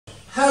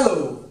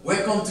Hello,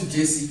 welcome to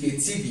JCK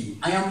TV.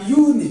 I am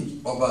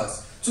unique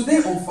Obas. Today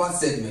on first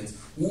segment,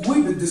 we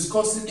will be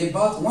discussing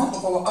about one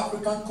of our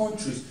African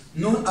countries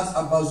known as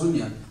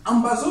Ambazonia.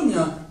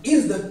 Ambazonia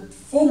is the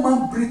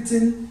former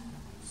Britain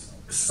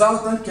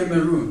Southern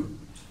Cameroon,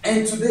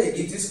 and today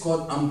it is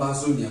called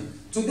Ambazonia.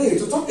 Today,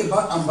 to talk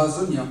about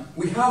Ambazonia,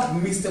 we have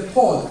Mr.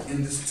 Paul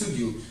in the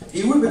studio.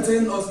 He will be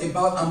telling us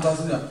about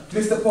Ambazonia.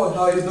 Mr. Paul,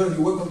 how are you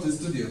doing? Welcome to the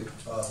studio.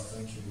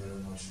 Thank you very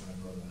much, my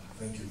brother.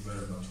 Thank you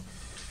very much.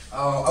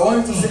 I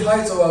want you to say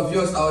hi to our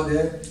viewers out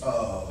there.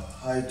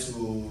 Hi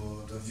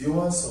to the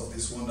viewers of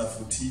this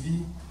wonderful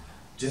TV,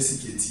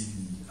 JCK TV.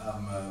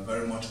 I'm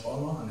very much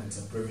honored and it's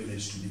a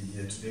privilege to be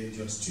here today in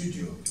your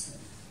studio.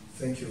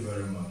 Thank you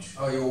very much.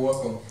 Oh, you're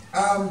welcome.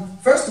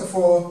 First of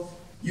all,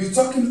 we're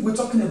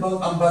talking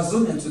about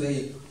Ambazonia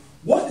today.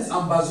 What is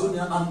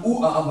Ambazonia and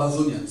who are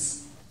Ambazonians?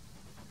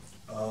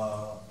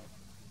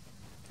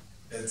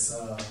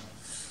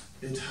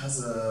 It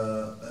has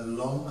a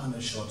long and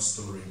a short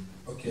story.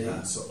 Okay.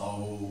 Yeah, so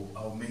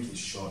I'll make it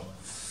short.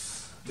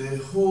 The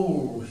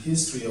whole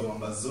history of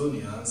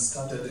Ambazonia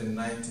started on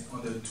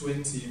the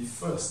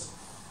 21st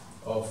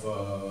of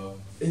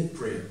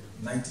April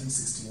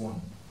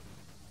 1961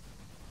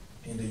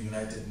 in the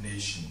United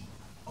Nations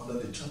under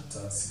the Chapter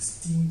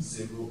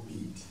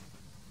 1608,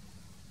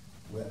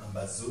 where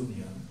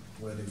Ambazonia,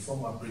 where the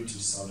former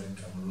British Southern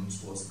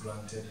Cameroons was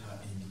granted her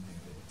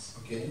independence.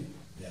 Okay.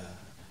 Yeah.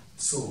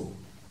 So,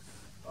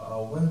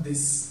 when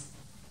this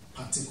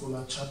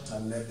particular chapter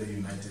left the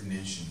United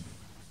Nations,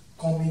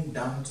 coming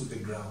down to the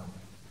ground,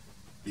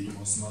 it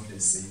was not the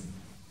same.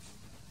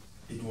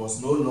 It was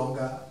no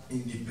longer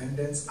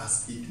independence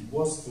as it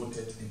was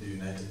voted in the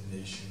United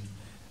Nations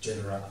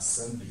General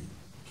Assembly.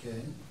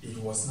 Okay. It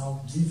was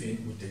now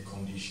given with a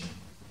condition.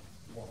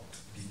 What?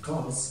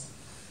 Because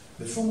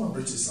the former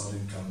British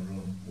Southern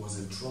Cameroon was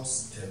a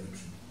trust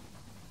territory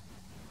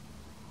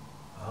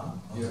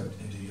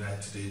in the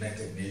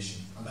United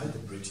Nations by the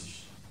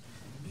British,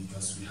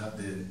 because we had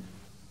the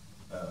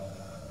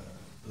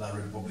La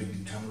République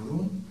du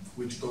Cameroon,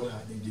 which got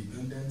her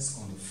independence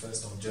on the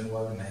 1st of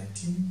January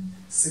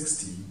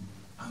 1960,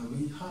 and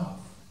we have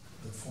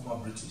the former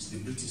British, the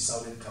British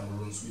Southern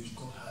Cameroons, which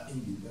got her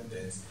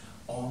independence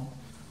on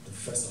the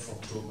 1st of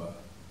October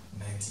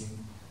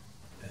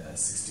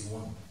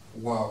 1961.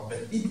 Wow. But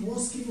it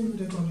was given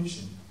with a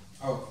condition.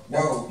 Oh,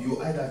 wow. You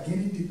either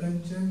gain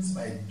independence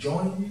by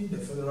joining the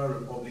Federal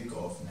Republic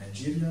of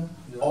Nigeria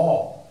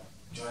or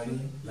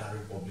joining La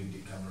République du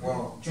Cameroon.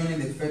 Wow. Joining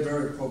the Federal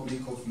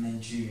Republic of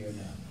Nigeria.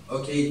 Yeah.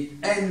 Okay.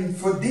 And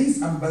for these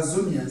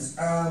Ambazonians,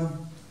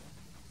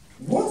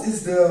 what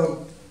is the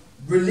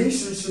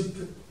relationship,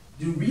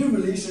 the real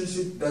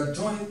relationship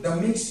that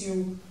makes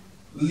you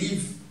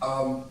leave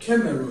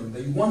Cameroon,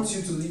 that wants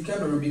you to leave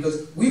Cameroon?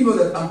 Because we know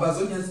that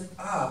Ambazonians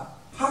are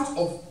part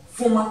of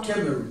former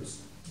Cameroons.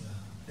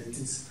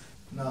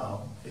 Yeah,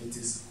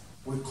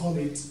 we call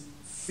it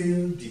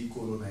failed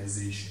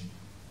decolonization.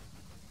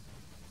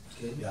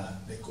 Okay. Yeah,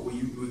 we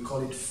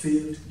call it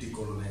failed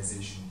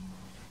decolonization.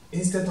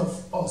 Instead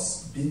of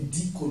us being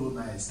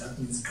decolonized, that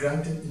means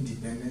granted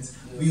independence,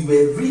 we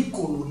were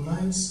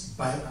recolonized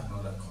by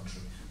another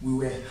country. We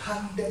were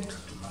handed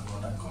to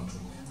another country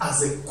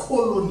as a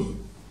colony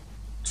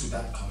to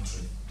that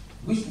country.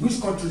 Which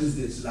country is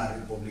this? La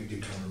République du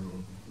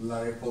Cameroon.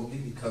 La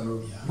République du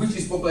Cameroon, Yeah. which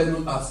is popularly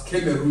known as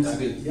Cameroon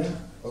today. Yeah.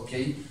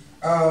 Okay.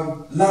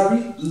 La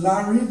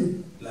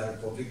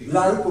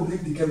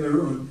République du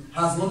Cameroon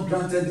has not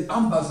granted the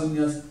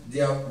Ambazonians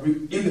their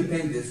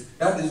independence.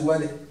 That is why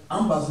the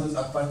Ambazonians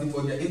are fighting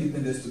for their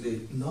independence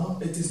today. No,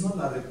 it is not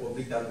La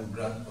République that will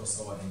grant us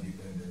our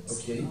independence.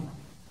 Okay. No.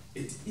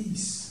 It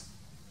is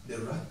the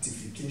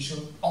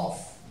ratification of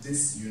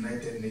this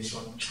United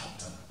Nations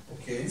Charter,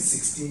 Okay.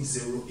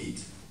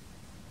 1608,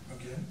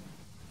 Okay.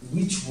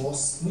 which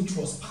was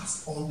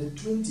passed on the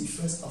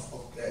 21st of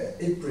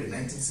April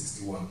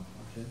 1961.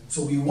 Okay.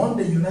 So we want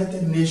the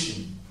United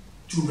Nations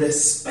to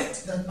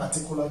respect that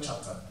particular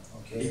charter.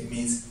 Okay. It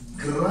means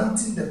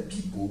granting the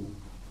people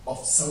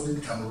of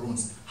Southern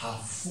Cameroons her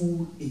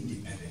full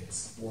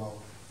independence. Wow.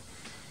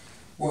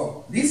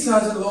 Well, this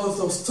has a lot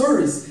of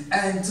stories,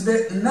 and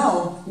today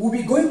now we'll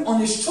be going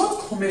on a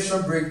short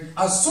commercial break.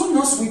 As soon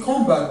as we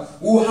come back,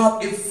 we'll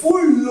have a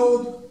full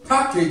load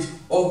package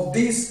of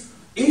this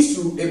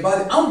issue about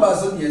the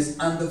Ambazonians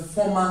and the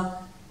former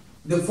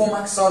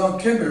Southern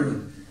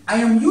Cameroon. I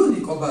am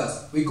unique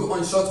Obas. We go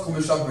on short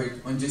commercial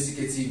break on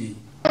JCK TV.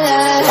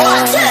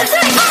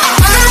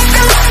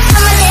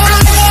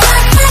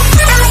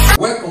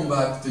 Welcome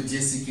back to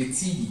JCK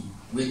TV.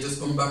 We just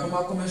come back from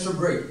our commercial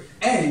break,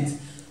 and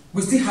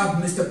we still have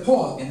Mr.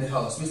 Paul in the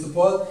house. Mr.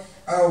 Paul,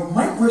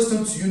 my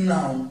question to you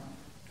now: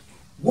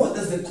 what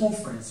is the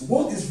conference?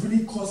 What is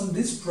really causing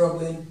this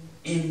problem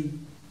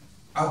in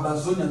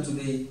Ambazonia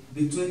today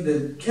between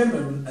the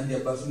Cameroon and the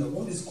Ambazonia?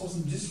 What is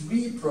causing this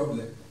real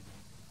problem?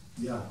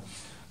 Yeah.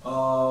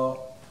 On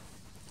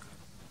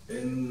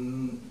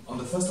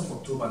the 1st of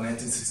October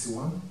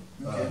 1961,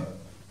 Okay.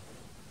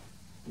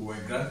 we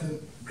were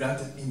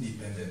granted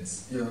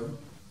independence. Yeah.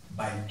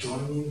 by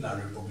joining La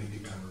République du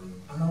Cameroon.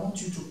 And I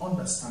want you to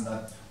understand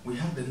that we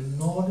have the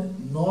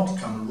North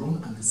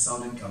Cameroon and the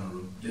Southern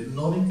Cameroon. The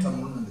Northern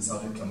Cameroon and the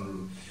Southern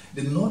Cameroon.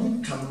 The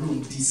Northern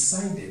Cameroon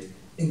decided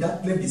in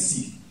that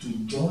plebiscite to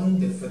join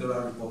the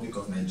Federal Republic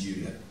of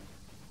Nigeria.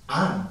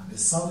 And the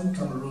Southern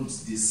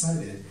Cameroons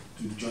decided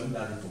to join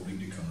La République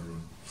du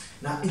Cameroon.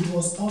 Now, it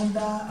was under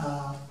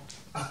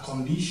a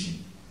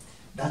condition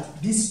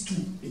that these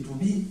two, it will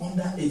be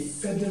under a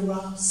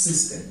federal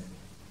system,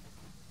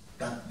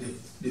 that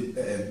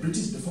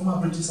the former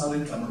British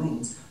Southern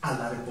Cameroons and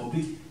La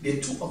République, the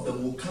two of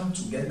them will come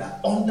together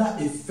under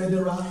a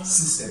federal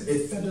system, a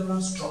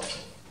federal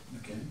structure.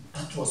 Okay.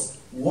 That was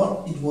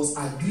what it was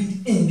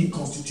agreed in the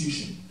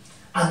Constitution.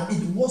 And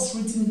it was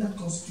written in that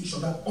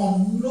Constitution that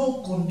on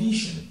no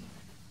condition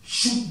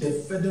should the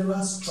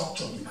federal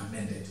structure be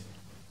amended.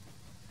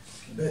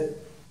 But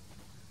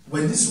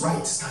when this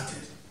right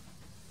started,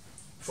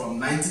 from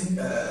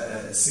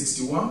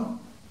 1961,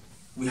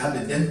 we had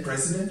the then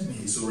president, may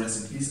he so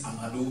rest in peace,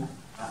 Amadou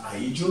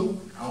Ahidjo,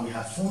 and we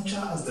had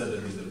Foncha as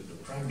the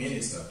prime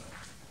minister.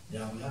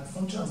 Yeah, we had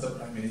Foncha as the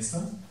prime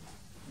minister.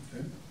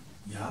 Okay.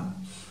 Yeah.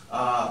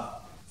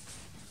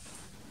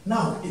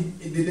 Now,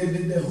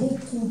 the whole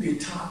coup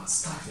d'etat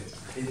started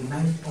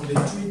on the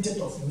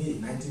 20th of May,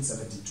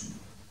 1972.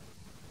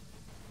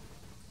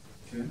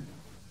 Okay.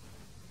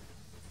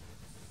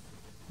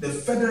 The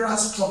federal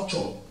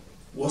structure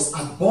was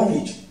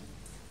abolished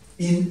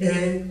in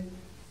a,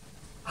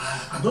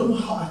 I don't know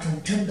how I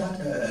can term that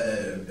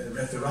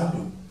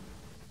referendum.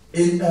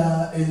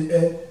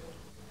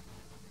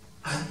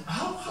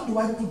 How do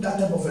I put that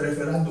type of a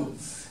referendum?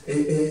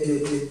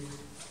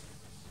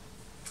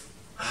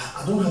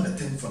 I don't have a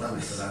term for that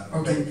referendum.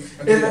 Okay.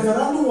 A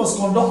referendum was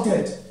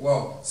conducted.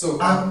 Wow. So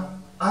and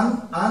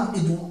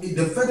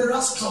the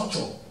federal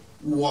structure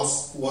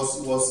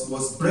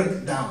was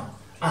break down,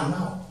 and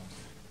now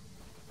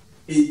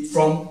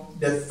from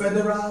the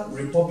Federal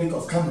Republic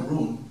of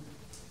Cameroon,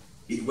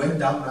 it went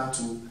down now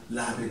to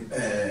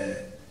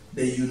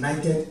the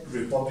United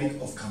Republic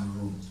of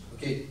Cameroon.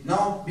 okay.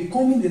 Now,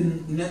 becoming the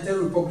United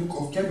Republic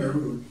of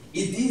Cameroon,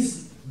 it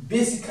is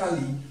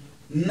basically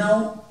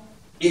now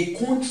a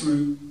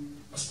country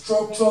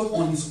structured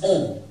on its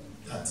own.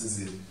 That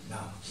is it.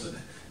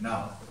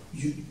 Now,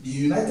 the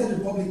United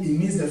Republic, it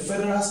means the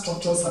federal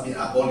structures have been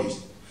abolished.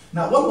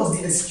 Now, what was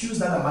the excuse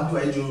that Amadou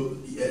Ahidjo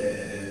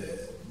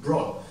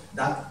brought?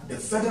 That the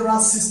federal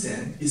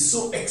system is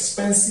so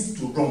expensive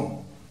to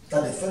run,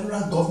 that the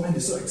federal government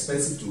is so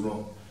expensive to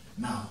run.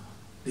 Now,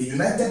 the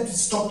united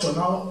structure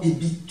now, it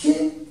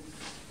became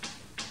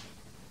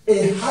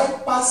a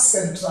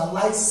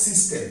hyper-centralized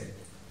system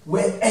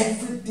where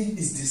everything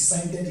is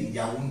decided in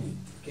Yaoundé.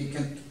 Okay,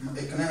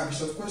 can I have a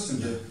short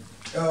question there?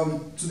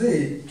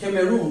 Today,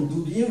 Cameroon,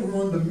 do they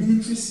run the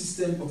military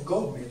system of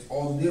government,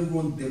 or do they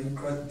run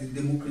the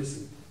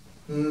democracy?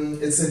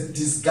 It's a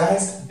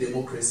disguised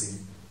democracy.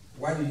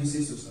 Why do you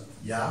say so, sir?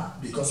 Yeah,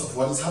 because of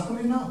what is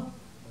happening now.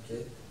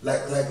 Okay.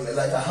 Like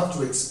I have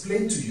to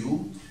explain to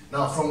you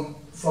now.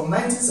 From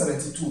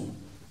 1972,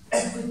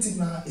 everything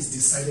now is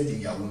decided in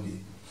Yaoundé.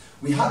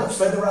 We had a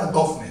federal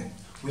government.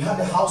 We had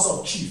the House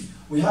of Chiefs.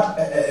 We had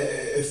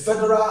a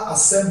federal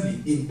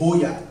assembly in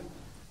Boya.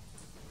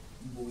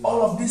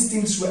 All of these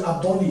things were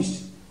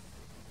abolished.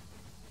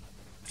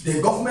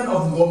 The government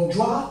of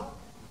Ngomjua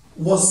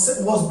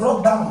was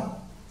brought down.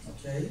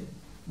 Okay.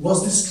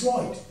 Was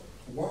destroyed.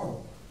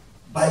 Wow.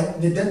 By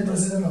the then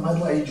President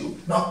Amadou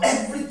Ahidjo. Now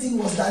everything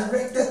was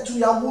directed to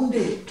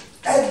Yaoundé.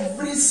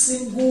 Every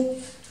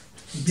single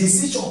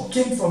decision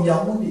came from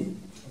Yaoundé.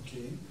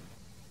 Okay.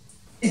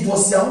 It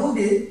was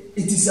Yaoundé,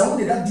 it is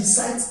Yaoundé that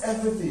decides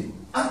everything.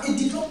 And it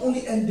did not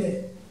only end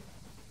there.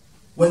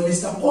 When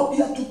Mr. Paul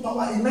Biya took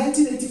power in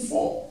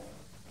 1984,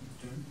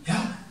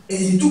 yeah,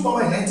 he took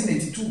power in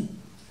 1982.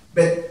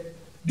 But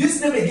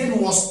this name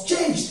again was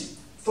changed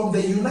from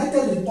the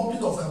United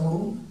Republic of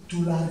Cameroon to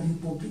La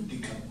République du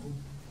Cameroon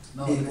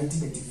in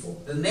 1984.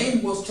 The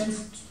name was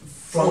changed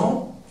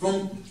from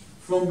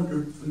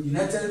the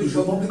United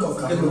Republic of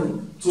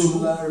Cameroon to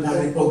La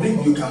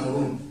République du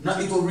Cameroon. Now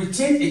it will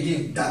retain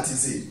again. That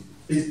is it.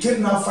 It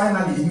came now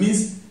finally. It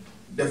means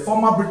the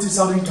former British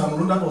Southern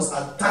Cameroon that was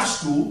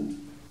attached to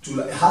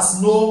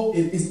has no.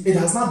 It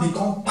has now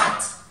become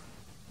part,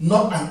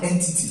 not an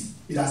entity.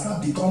 It has now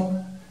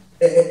become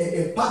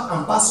a part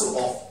and parcel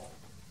of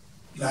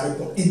La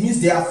République. It means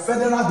their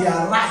federal,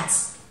 their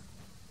rights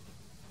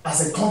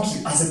as a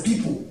country, as a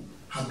people,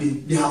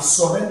 they have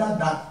surrendered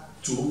that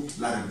to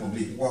La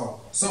République. Wow.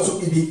 So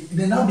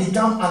they now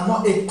become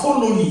not a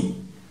colony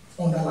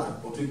under La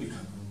République du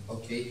Cameroon.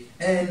 Okay.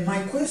 And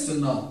my question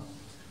now,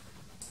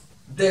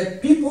 the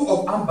people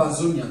of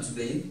Ambazonia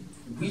today,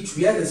 which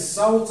we are the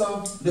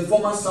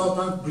former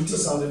southern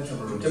British Southern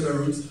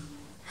Cameroons,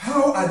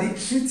 how are they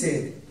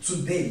treated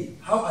today?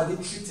 How are they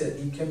treated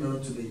in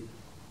Cameroon today?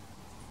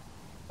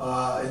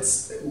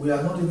 We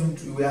are not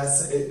even. We are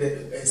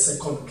a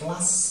second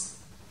class.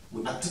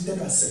 We are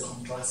treated as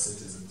second class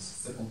citizens.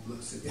 Second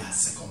class citizens. Yeah,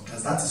 second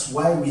class. That is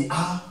why we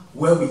are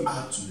where we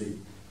are today.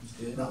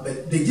 Okay. Now,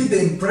 but they give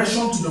the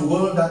impression to the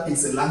world that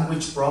it's a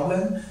language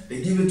problem.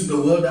 They give it to the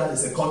world that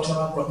it's a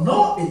cultural problem.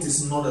 No, it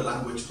is not a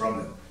language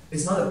problem.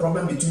 It's not a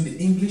problem between the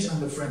English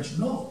and the French.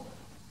 No.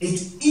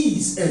 It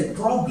is a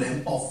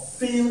problem of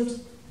failed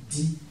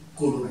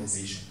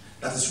decolonization.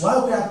 That is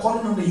why we are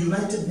calling on the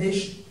United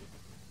Nations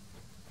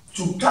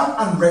to come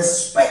and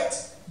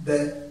respect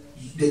the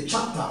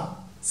chapter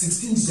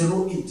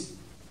 1608.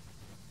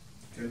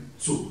 Okay.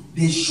 So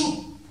they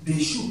should,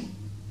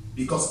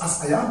 because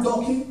as I am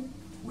talking,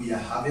 we are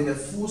having a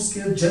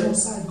full-scale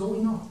genocide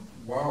going on.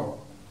 Wow.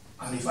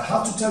 And if I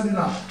have to tell you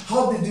now,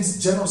 how did this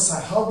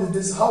genocide, how did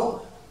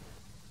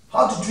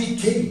we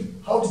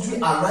came, how did we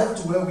arrive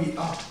to where we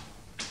are?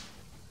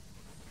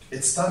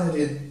 It started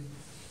in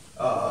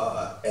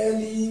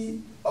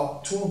early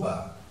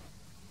October.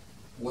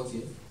 What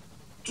year?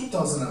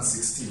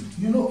 2016.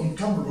 You know, in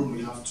Cameroon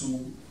we have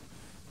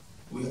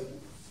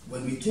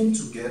when we came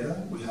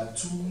together, we had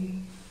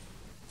two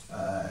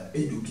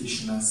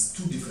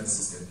different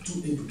systems.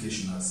 Two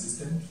educational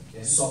systems,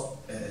 Okay.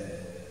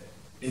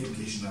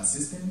 educational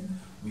system.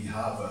 We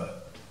have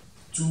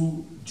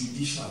two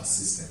judicial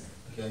systems.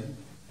 Okay.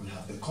 We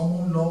have the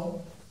common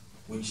law,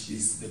 which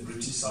is the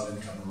British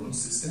Southern Cameroon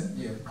system,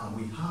 Yeah. and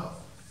we have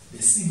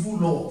the civil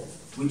law,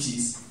 which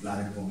is La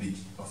République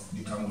of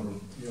the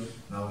Cameroon. Yeah.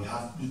 Now we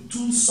have the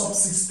two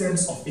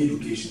subsystems of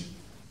education.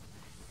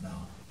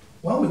 Now,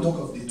 when we talk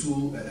of the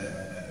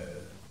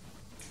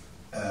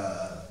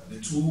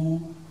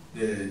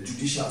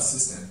judicial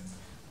system,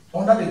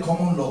 under the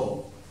common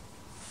law,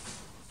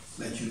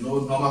 like you know,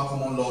 normal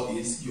common law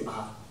is you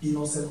are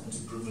innocent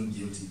until proven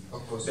guilty.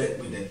 Of course. But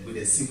with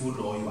the civil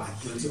law, you are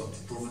guilty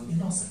until proven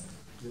innocent.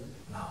 Yeah.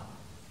 Now,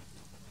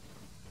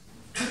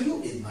 can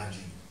you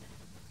imagine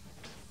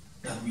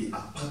that we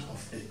are part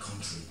of a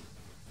country?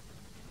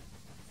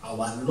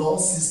 Our law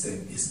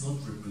system is not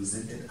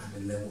represented at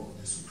the level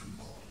of the Supreme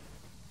Court.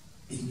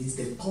 It means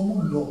the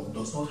common law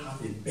does not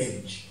have a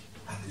bench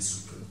at the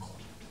Supreme Court.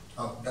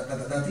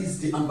 That is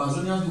the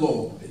Ambazonian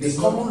law. The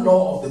common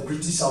law of the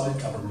British Southern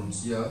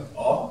Cameroons, Yeah.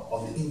 or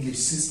of the English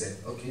system,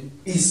 Okay.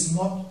 is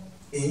not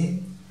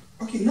in.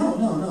 Okay,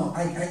 no.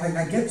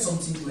 I get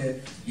something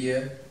clear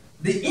here.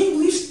 The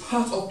English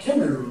part of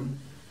Cameroon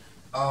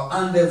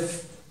and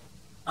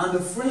the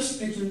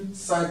French-speaking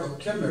side of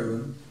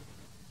Cameroon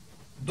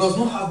does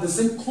not have the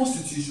same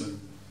constitution.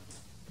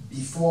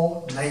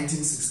 Before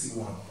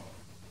 1961.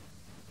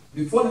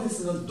 Before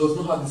 1961 does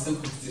not have the same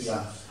constitution.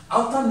 Yeah.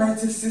 After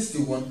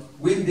 1961,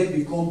 when they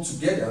become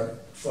together,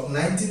 From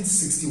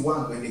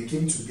 1961, when they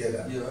came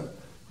together, yeah.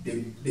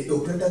 they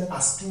operated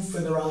as two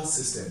federal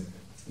systems.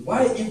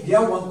 Why, if they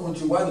are one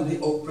country, why do they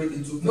operate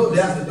in two? No,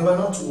 they were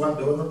not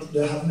one.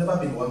 There have never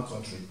been one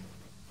country.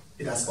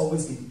 It has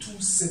always been two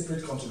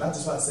separate countries. That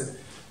is why I said,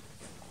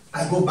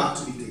 I go back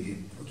to it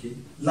again. Okay.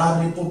 La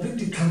République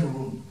du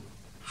Cameroon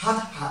had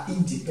her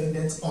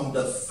independence on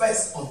the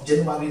 1st of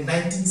January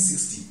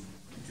 1960.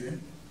 Okay.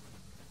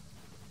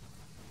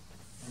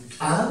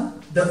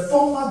 And the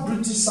former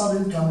British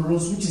Southern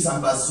Cameroons, which is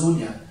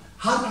Ambazonia,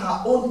 had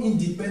her own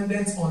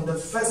independence on the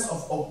 1st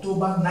of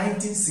October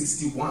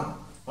 1961.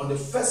 On the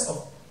 1st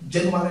of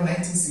January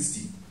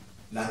 1960,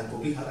 La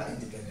République had her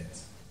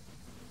independence.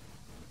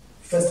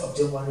 1st of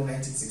January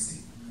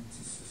 1960.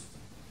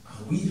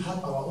 And we had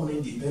our own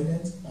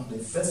independence on the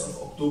 1st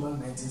of October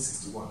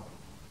 1961.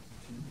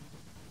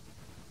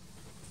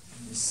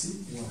 You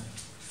see? Yeah.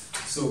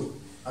 So,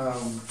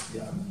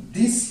 Yeah. in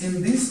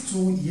these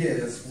 2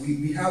 years,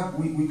 we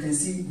can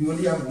see we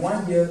only have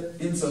 1 year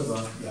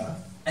interval. Yeah.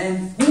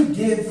 And who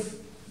gave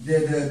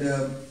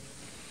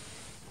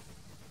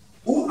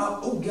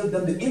who gave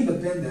them the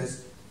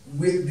independence?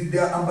 Did the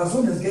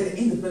Ambazonians get the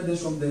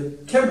independence from the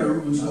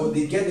Cameroons, or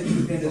they get the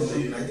independence from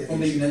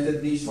the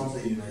United Nations? From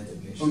the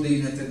United Nations. From the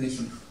United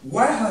Nations.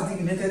 Why has the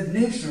United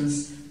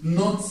Nations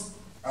not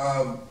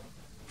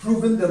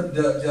proven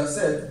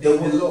themselves the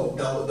law?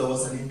 There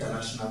was an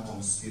international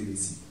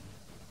conspiracy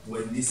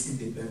when this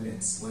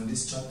independence, when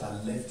this chapter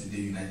left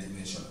the United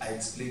Nations. I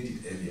explained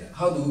it earlier.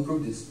 How do we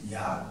prove this?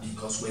 Yeah,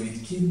 because when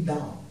it came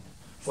down,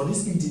 for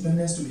this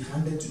independence to be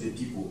handed to the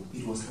people,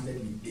 it was handed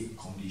with a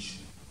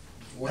condition.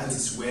 That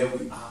is where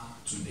we are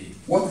today.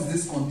 What is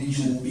this You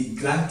condition? will be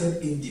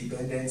granted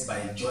independence by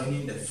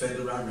joining the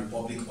Federal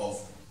Republic of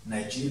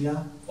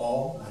Nigeria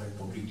or La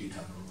République du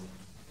Cameroon.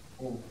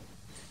 Oh.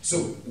 So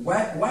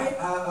why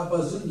are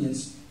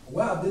Ambazonians?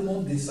 Why have they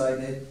not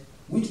decided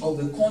which of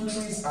the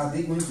countries are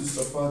they going to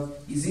support?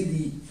 Is it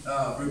the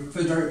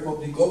Federal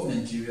Republic of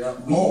Nigeria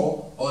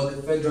or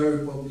the Federal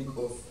Republic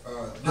of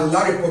the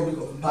La Republic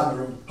of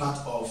Cameroon? Part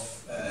of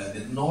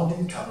the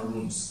Northern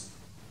Cameroons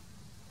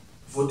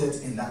voted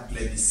in that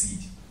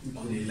plebiscite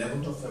on the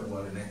 11th of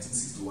February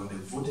 1961. They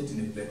voted in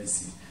a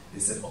plebiscite. They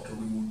said, okay,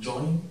 we will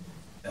join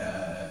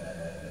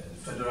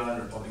Federal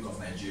Republic of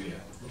Nigeria.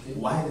 Okay.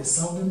 While the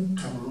Southern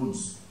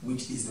Cameroons,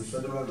 which is the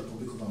Federal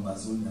Republic of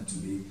Ambazonia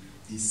today,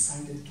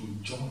 decided to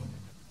join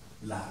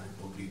La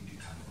République du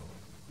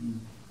Cameroon.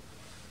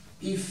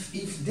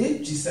 If they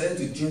decided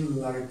to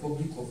join La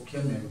Republic of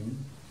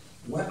Cameroon,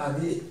 Why are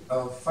they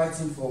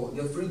fighting for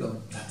their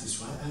freedom? That is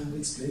why I'm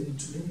explaining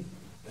today.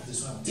 That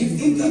is why I'm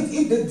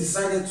If they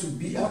decided to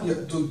be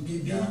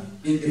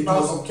in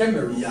parts of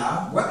Cameroon,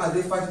 why are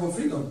they fighting for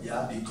freedom?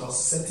 Yeah,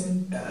 because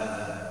certain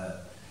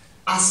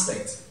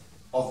aspect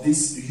of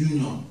this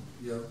union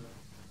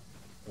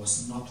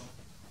was not,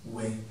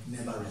 were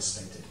never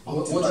respected.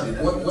 What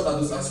are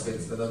those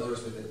aspects that are not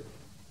respected?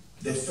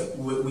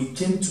 We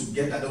came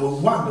together. There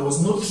was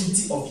no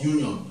treaty of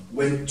union.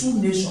 When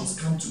two nations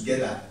come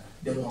together,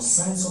 they must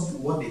sign something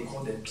what they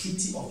call the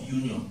Treaty of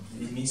Union.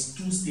 It means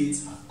two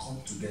states have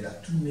come together,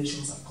 two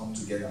nations have come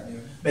together. Yeah.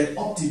 But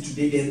up to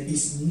today, there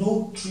is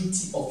no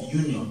Treaty of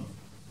Union.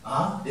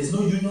 There's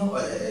no union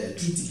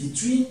treaty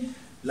between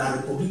La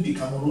République du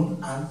Cameroon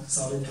and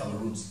Southern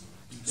Cameroon.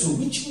 Okay. So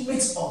which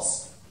makes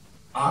us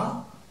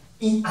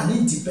in an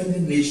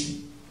independent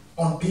nation.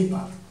 On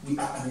paper, we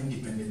are an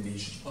independent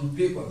nation. On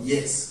paper?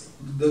 Yes.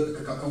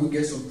 Can we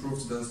get some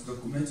proof that's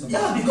documented?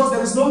 Yeah, because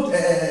there is no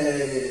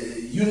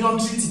union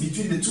treaty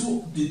between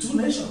the two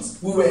nations.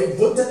 We were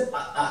voted.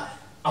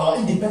 Our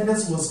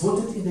independence was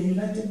voted in the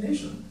United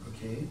Nations.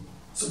 Okay.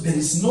 So there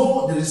is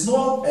no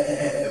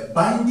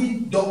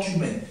binding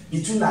document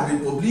between La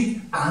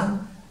République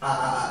and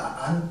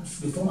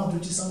the former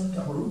British Southern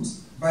Cameroon.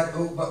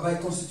 By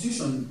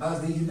constitution, as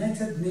the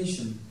United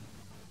Nations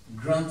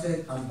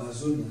granted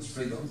Ambazonians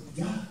freedom.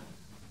 Yeah.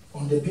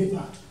 On the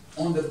paper.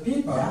 On the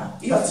paper.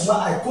 Yeah. That's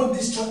why I quote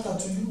this chapter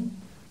to you.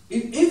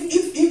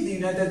 If the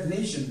United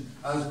Nations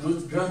has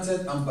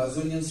granted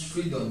Ambazonians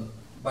freedom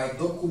by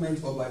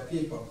document or by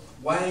paper,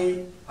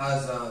 why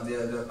has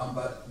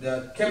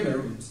the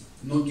Cameroons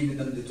not given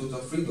them the total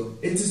freedom?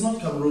 It is not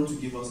Cameroon to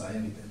give us our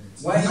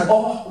independence. Why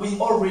we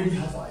already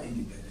have our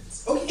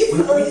independence. Okay.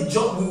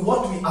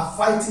 What we are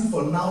fighting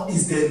for now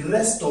is the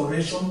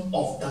restoration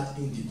of that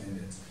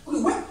independence.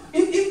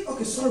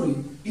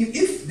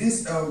 If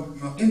this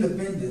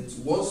independence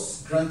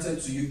was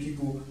granted to you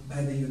people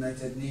by the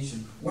United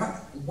Nations,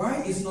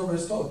 why is it not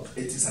restored?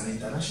 It is an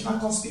international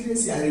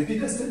conspiracy. I repeat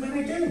the statement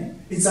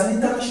again. It's an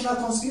international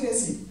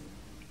conspiracy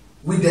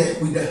with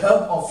the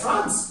help of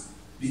France,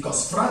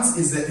 because France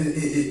is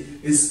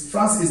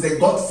the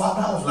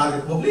godfather of La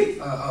République.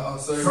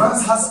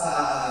 France has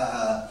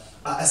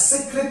a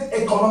secret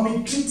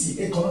economic treaty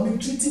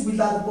with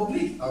La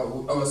République.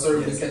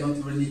 We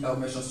cannot really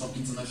mention some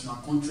international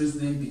countries'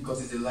 name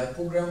because it's a live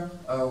program.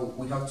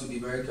 We have to be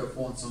very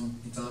careful on some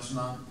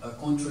international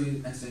countries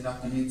and international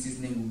communities'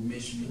 name will be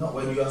mentioned.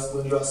 When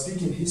you are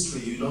speaking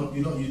history, you don't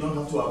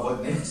have to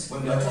avoid names.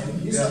 When you are talking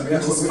history,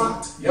 it is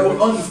fact. Yeah, we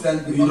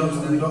understand. We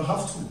don't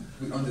have to.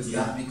 We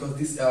understand because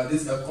these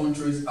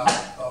countries are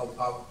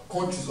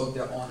countries of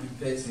their own in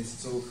places,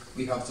 so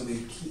we have to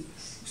be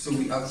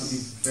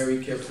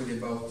very careful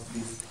about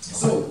this.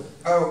 So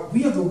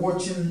we have been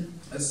watching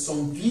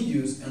some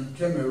videos in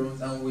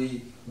Cameroon, and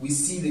we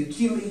see the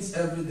killings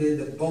every day,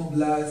 the bomb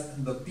blasts,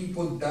 and the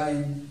people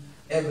dying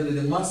every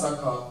day, the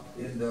massacre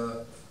in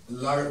the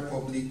La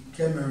République,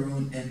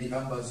 Cameroon, and the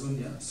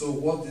Ambazonia. So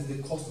what is the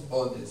cost of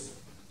all this?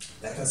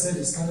 Like I said,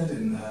 it started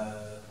in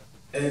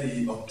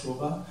early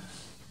October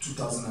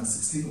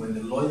 2016 when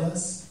the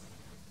lawyers,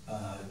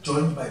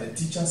 joined by the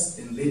teachers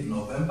in late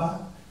November,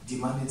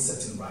 demanded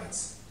certain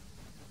rights.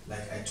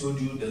 Like I told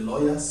you, the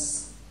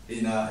lawyers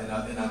in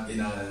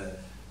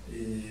a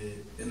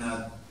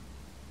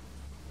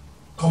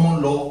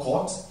common law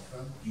court,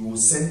 you will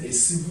send a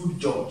civil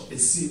judge,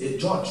 a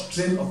judge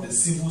trained of the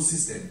civil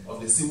system, of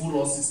the civil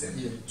law system,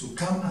 to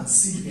come and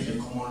sit in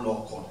a common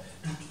law court.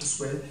 That was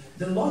where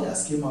the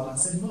lawyers came out and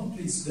said, no,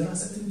 please, there are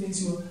certain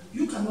things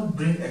you cannot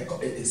bring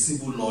a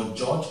civil law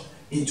judge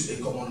into a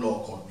common law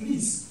court.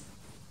 Please,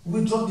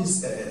 withdraw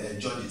these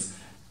judges.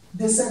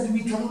 They said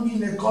we cannot be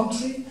in a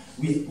country,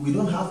 we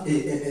don't have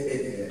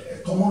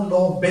a common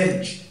law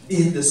bench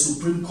in the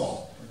Supreme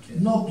Court. Okay.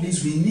 No,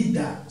 please, we need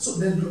that. So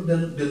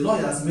the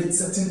lawyers made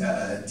certain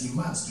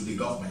demands to the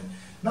government.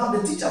 Now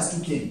the teachers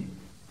too came.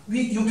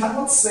 You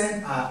cannot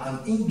send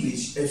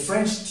a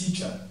French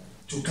teacher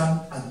to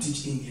come and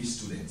teach English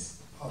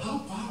students.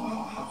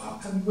 How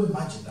can you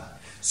imagine that?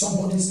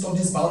 Somebody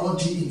studies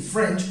biology in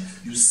French,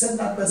 you send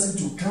that person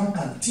to come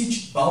and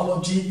teach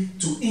biology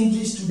to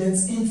English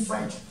students in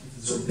French.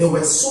 So there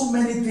were so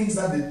many things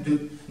that they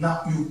do.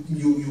 Now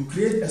you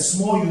create a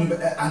small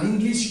an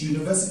English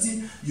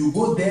university, you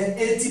go there,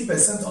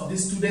 80% of the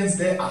students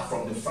there are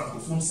from the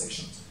Francophone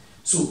sections.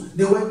 So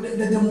they were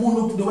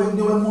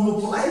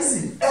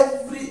monopolizing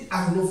every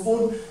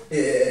Anglophone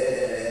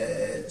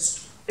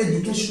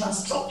educational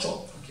structure.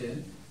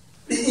 Okay.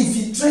 They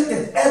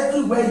infiltrated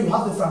everywhere you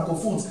have the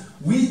Francophones.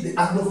 We, the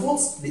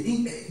Anglophones, the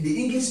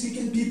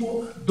English-speaking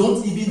people,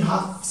 don't even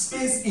have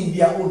space in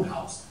their own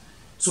house.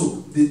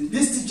 So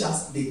these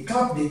teachers, they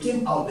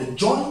came out, they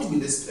joined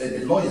with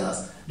the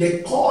lawyers,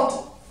 they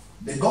called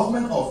the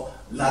government of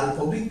La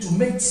République to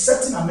make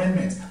certain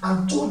amendments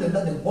and told them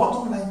that the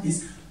bottom line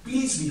is,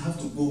 please, we have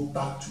to go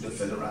back to the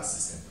federal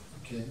system.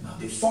 Okay. Now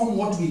they formed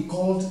what we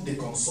called the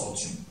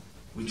consortium,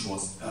 which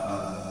was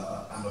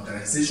an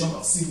organization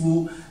of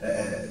civil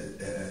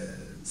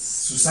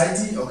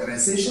society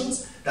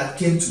organizations that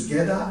came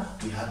together.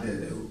 We had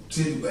the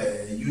trade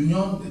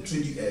union,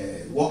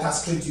 the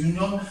workers' trade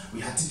union, we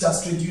had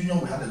teachers' trade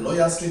union, we had the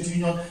lawyers' trade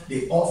union.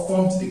 They all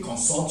formed the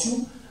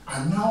consortium,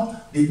 and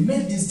now they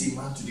made this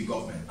demand to the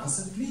government and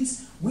said,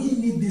 please, we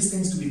need these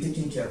things to be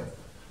taken care of.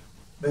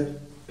 But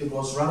it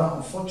was rather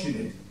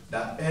unfortunate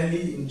that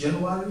early in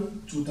January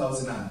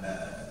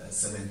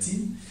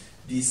 2017,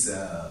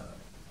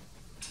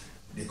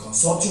 the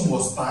consortium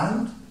was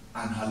banned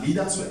and her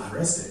leaders were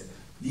arrested.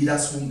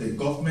 Leaders whom the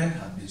government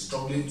had been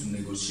struggling to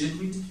negotiate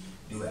with,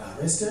 they were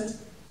arrested.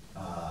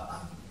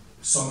 And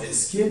some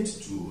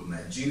escaped to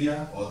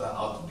Nigeria, others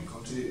out of the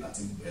country. I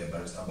think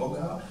Barrister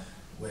Boga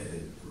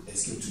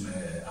escaped to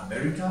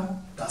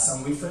America.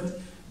 Tassan Wilfred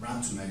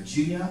ran to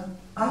Nigeria.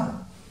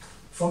 And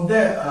from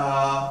there,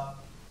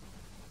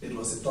 it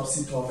was a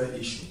topsy-turvy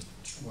issue.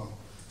 Wow.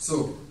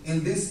 So,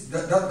 in this,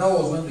 that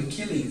was when the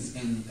killings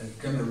in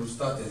Cameroon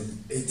started.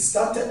 It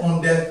started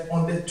on the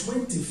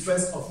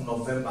 21st of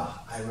November,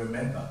 I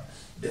remember.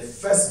 The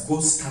first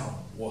ghost town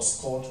was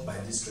called by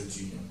this trade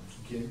union,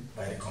 okay,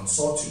 by the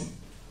consortium.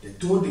 They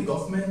told the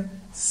government,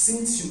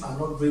 since you are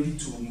not ready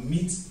to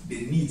meet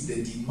the needs,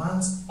 the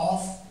demands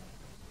of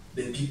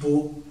the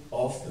people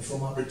of the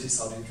former British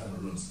Southern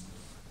Cameroons,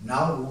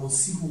 now we will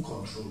see who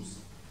controls.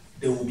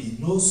 There will be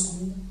no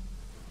school,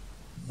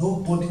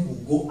 nobody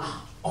will go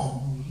out.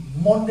 On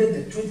Monday,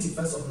 the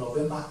 21st of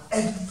November,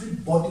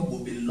 everybody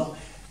will be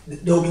locked.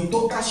 There will be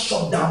total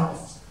shutdown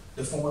of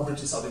the former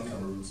British Southern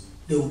Cameroons.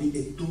 There will be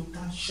a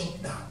total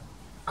shutdown.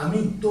 I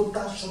mean,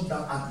 total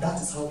shutdown, and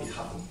that is how it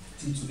happened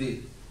till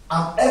today.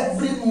 And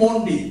every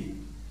Monday,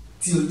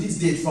 till this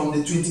date, from the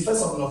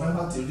 21st of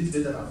November till this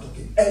date that I'm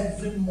talking,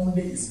 every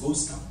Monday is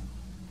ghost town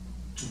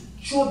to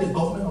show the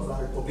government of the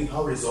Republic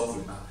how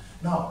resolved we are.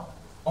 Now,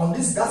 on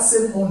that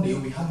same Monday,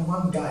 we had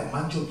one guy,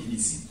 Mancho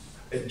Bilisi,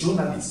 a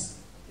journalist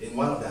in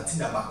one of the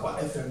Atinabakwa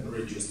FM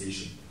radio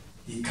station.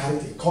 He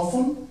carried a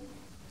coffin,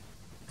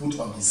 put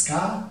on his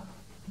car,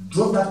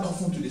 drove that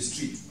coffin to the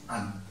street,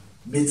 and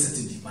made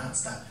certain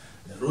demands that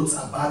the roads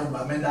are bad in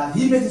Bamenda.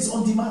 He made his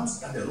own demands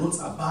that the roads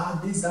are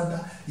bad, this,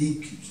 that.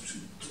 He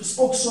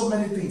spoke so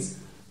many things.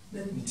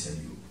 Let me tell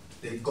you,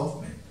 the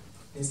government,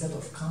 instead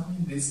of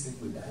calming this thing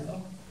with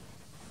dialogue,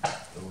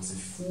 there was a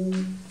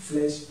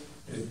full-fledged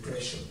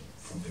repression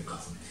from the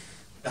government.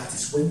 That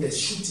is when the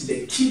shooting,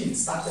 the killing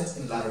started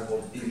in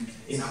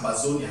in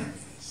Ambazonia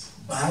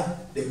by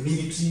the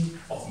military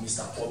of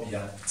Mr.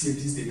 Pobia till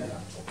this day that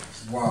I'm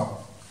talking. Wow.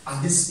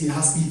 And it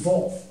has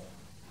evolved,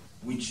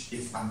 which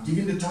if I'm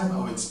given the time, I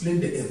will explain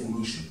the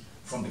evolution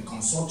from the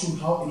consortium,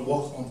 how it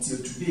works until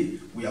today.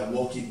 We are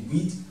working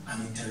with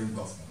an interim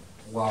government.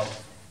 Wow.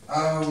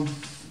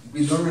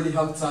 We don't really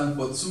have time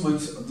for too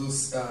much of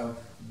those, the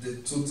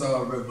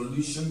total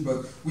revolution,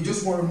 but we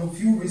just want to know a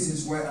few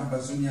reasons why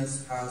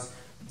Ambazonians have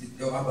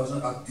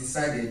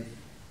decided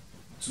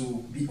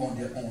to be on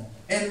their own.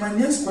 And my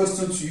next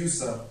question to you,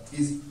 sir,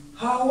 is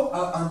how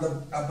are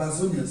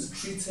Ambazonians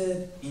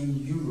treated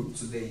in Europe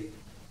today?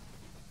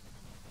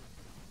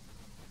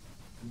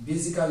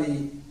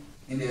 Basically,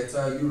 in the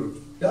entire Europe.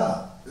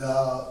 Yeah,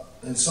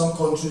 in some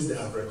countries they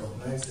have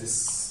recognized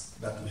this,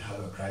 that we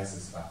have a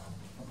crisis back home.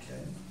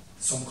 Okay.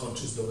 Some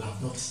countries they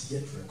have not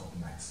yet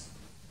recognized.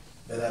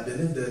 But I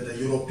believe that the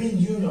European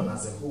Union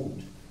as a whole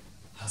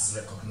has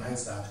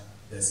recognized that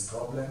there's a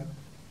problem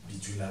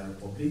between the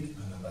Republic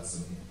and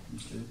Ambazonia.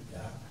 Okay.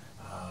 Yeah.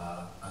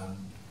 And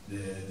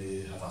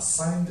they have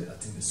assigned, I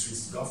think, the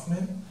Swiss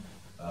government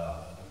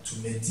to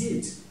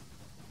mediate,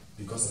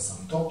 because as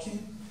I'm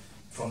talking,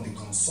 from the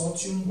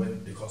consortium,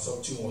 when the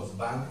consortium was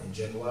banned in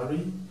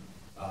January,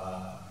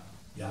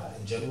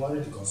 in January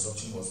the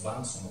consortium was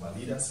banned, some of our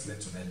leaders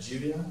fled to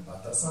Nigeria,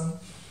 Batasan,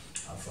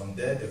 and from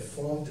there they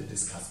formed the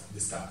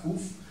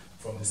SCACUF.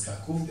 From the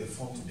SCACUF they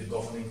formed the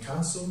governing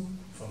council.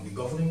 From the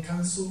governing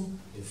council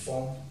they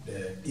formed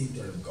the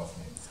interim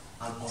government.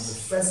 And on the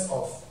 1st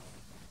of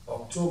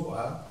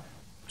October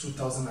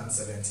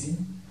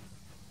 2017,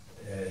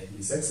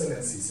 His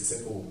Excellency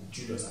Siseko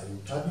Julius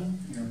Ayutabi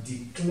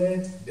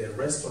declared the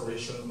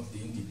restoration of the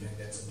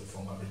independence of the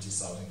former British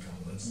Southern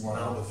Cameroons,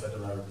 now the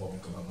Federal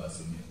Republic of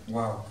Ambazonia.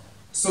 Wow.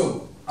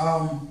 So,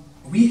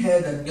 we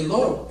heard that a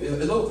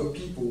lot of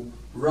people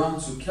ran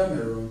to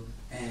Cameroon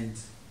and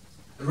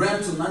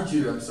ran to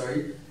Nigeria,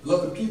 A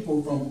lot of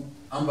people from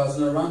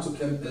Ambazonia ran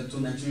to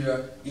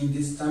Nigeria in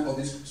this time of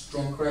this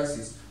strong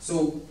crisis.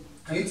 So,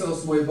 can you tell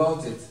us more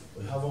about it?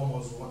 We have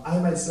almost one. I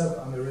myself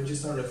am a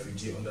registered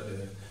refugee under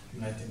the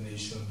United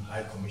Nations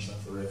High Commission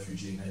for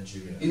Refugee in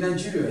Nigeria. In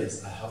Nigeria?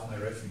 Yes, I have my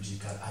refugee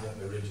card. I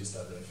am a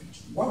registered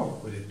refugee. Wow.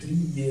 With a 3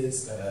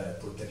 years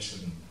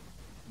protection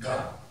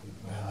card.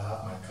 I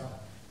have my card.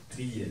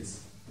 3 years.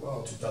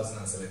 Wow.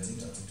 2017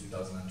 to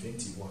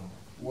 2021.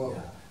 Wow.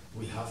 Yeah.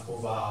 We have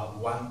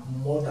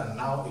more than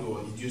now,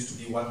 it used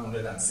to be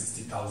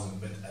 160,000,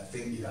 but I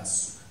think it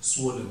has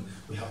swollen.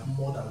 We have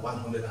more than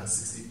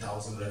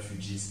 160,000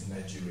 refugees in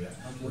Nigeria.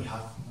 Okay. We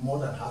have more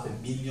than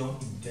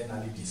 500,000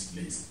 internally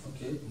displaced.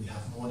 Okay. We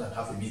have more than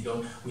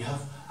 500,000. We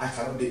have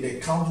the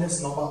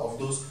countless number of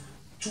those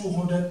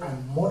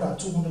more than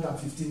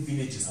 215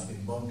 villages have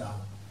been burned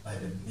down by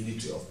the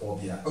military of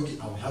Obia. Okay.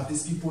 And we have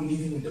these people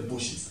living in the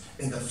bushes,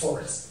 in the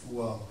forest.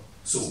 Wow.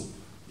 So,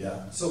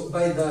 yeah. So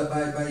by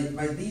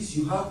this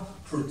you have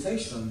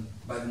protection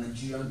by the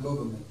Nigerian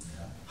government.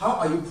 Yeah. How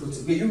are you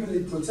protected? Were you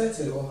really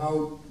protected, or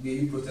how were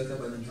you protected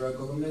by the Nigerian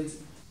government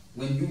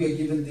when you were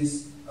given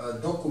this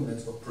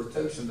document of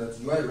protection that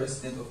you are a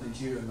resident of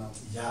Nigeria now?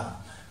 Yeah.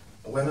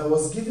 When I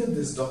was given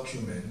this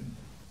document,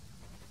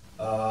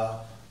 I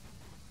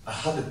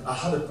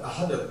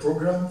had a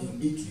program in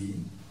Italy.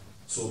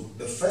 So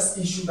the first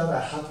issue that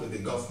I had with the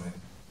government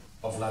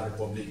of La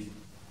Republic,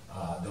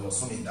 there was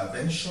some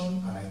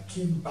intervention, and I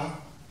came back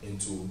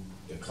into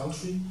the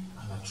country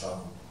and I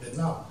traveled. But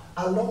now,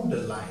 along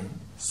the line,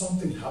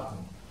 something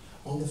happened.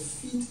 On the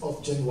 5th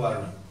of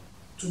January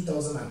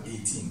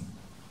 2018,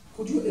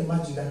 could you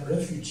imagine that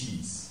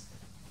refugees,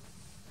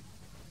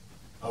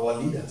 our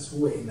leaders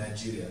who were in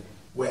Nigeria,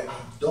 were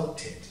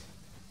abducted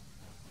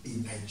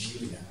in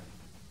Nigeria?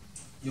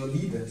 Your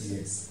leaders?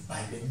 Yes,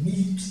 by the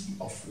military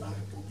of La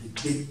Republic.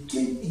 They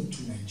came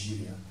into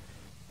Nigeria,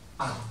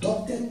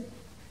 adopted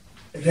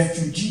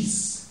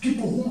refugees,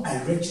 people whom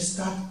I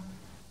registered,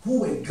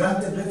 who were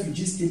granted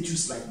refugee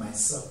status like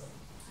myself.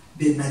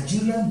 The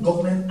Nigerian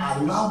government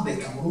allowed the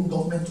Cameroon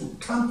government to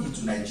come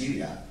into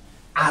Nigeria,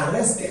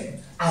 arrest them,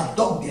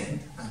 adopt them,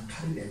 and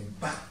carry them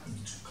back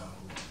into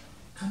Cameroon.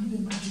 Can you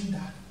imagine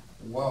that?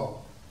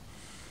 Wow.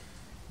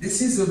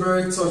 This is a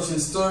very touching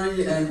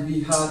story, and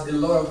we had a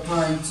lot of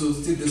time to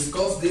still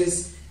discuss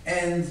this.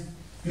 And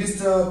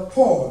Mr.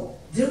 Paul,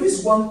 there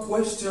is one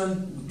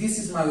question. This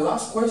is my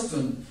last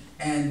question,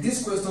 and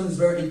this question is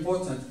very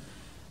important.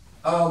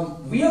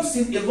 We have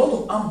seen a lot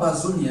of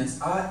Ambazonians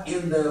are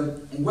in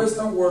the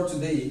Western world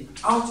today,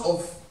 out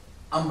of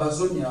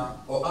Ambazonia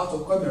or out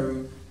of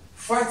Cameroon,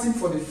 fighting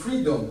for the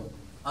freedom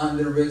and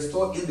the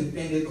restored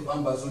independence of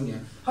Ambazonia.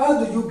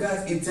 How do you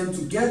guys intend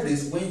to get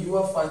this when you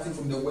are fighting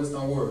from the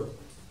Western world?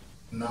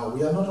 Now,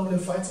 we are not only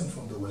fighting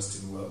from the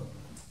Western world.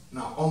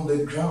 Now, on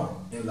the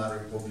ground in La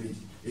Republic,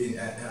 in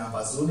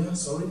Ambazonia,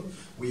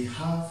 we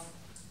have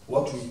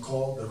what we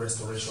call the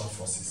restoration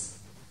forces.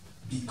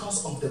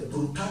 Because of the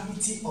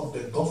brutality of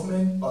the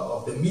government,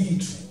 of the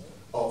military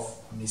of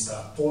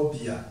Mr. Paul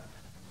Biya,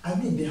 I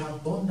mean, they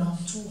have burned down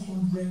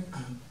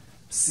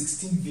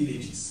 216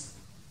 villages.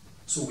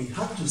 So we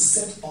had to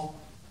set up,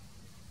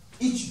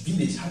 each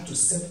village had to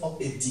set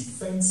up a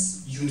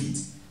defense unit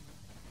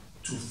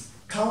to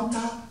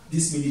counter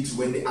this military.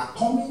 When they are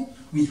coming,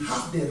 we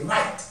have the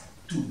right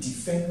to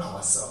defend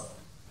ourselves.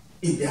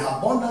 If they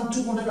have burned down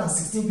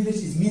 216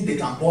 villages, it means they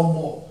can burn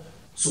more.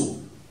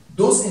 So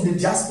those in the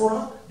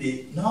diaspora,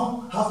 they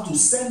now have to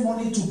send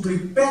money to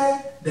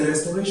prepare the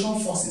restoration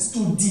forces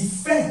to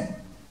defend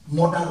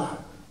motherland.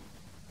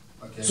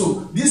 Okay.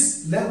 So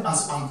this level,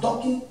 as I'm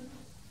talking,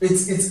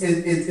 it's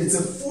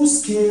a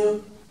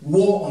full-scale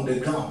war on the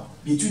ground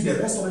between the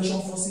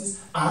restoration forces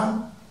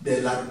and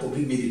the La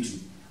Republic military.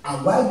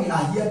 And while we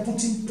are here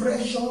putting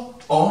pressure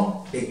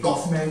on the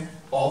government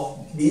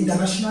of the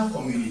international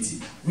community,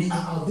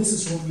 this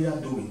is what we are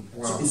doing.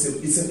 Wow. So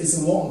it's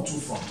a war on two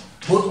fronts,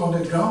 both on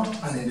the ground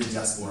and in the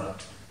diaspora.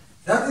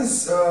 That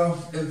is a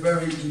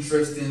very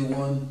interesting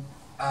one.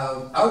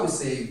 I would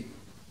say,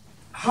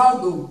 how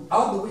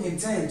do we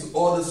intend to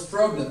all this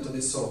problem to be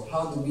solved?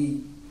 How do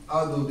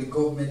the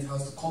government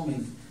has to come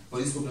in for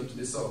this problem to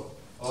be solved,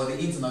 or the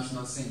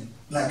international scene?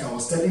 Like I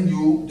was telling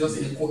you, just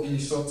in a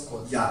short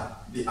cut. Yeah,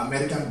 the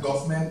American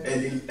government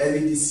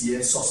early this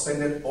year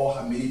suspended all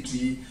her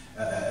military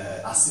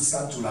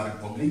assistance to La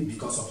Republic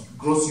because of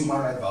gross human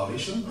rights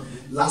violation. Okay.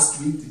 Last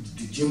week,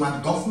 the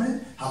German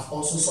government have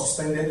also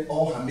suspended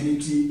all her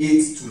military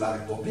aid to La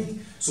Republic.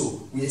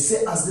 So we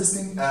say as this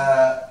thing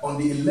on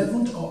the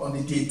 11th or on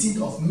the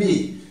 18th of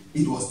May,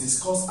 it was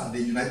discussed at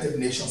the United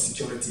Nations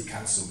Security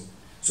Council.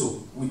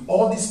 So with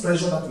all this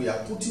pressure that we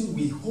are putting,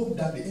 we hope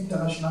that the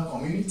international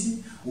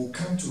community will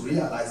come to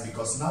realize,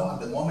 because now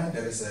at the moment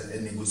there is a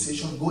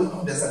negotiation going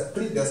on. There's a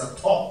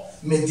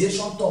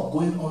mediation talk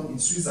going on in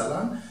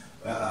Switzerland,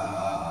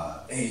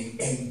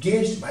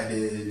 engaged by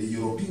the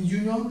European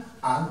Union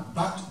and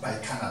backed by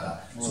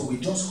Canada. Mm. So we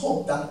just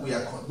hope that we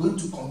are going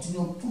to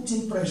continue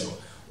putting pressure.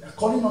 We are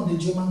calling on the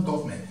German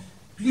government,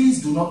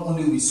 please do not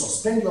only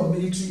suspend your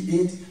military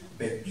aid,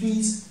 but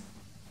please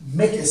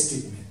make a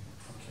statement.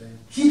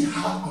 Hit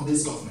hard on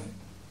this government.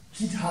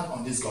 Hit hard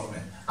on this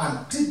government.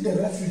 And treat the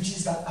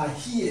refugees that are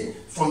here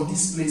from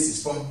these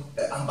places, from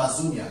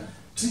Ambazonia,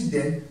 treat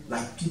them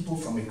like people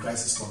from a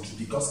crisis country.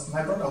 Because,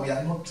 my brother, we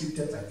are not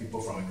treated like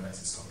people from a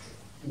crisis country.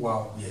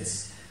 Wow.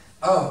 Yes.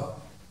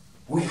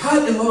 We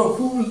had a lot of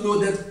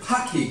full-loaded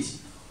package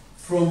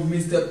from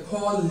Mr.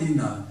 Paul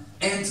Lina.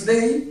 And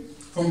today,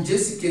 from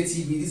JCK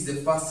TV, this is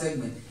the first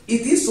segment.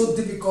 It is so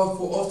difficult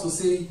for us to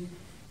say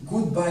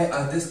goodbye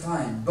at this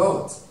time,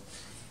 but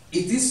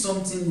it is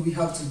something we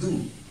have to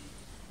do.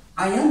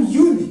 I am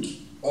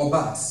Unique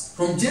Obas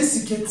from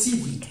JCK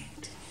TV,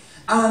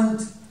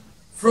 and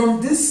from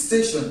this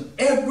station,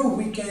 every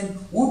weekend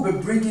we'll be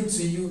bringing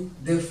to you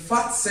the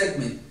fact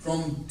segment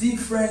from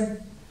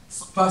different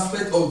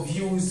perspective of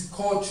views,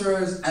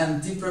 cultures,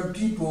 and different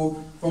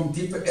people from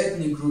different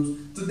ethnic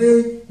groups.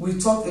 Today we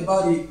talked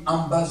about the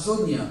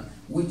Ambazonia,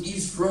 which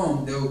is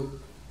from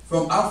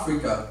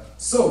Africa.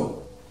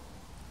 So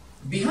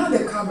behind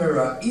the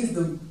camera is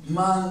the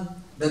man,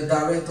 the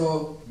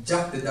director,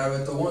 Jack the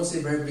director. I want to say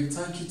a very big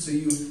thank you to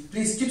you.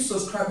 Please keep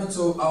subscribing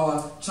to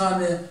our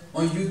channel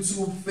on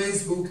YouTube,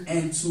 Facebook,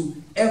 and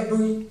to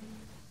every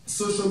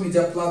social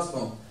media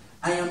platform.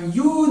 I am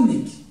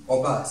Unique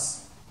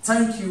Obas.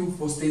 Thank you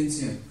for staying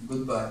tuned.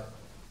 Goodbye.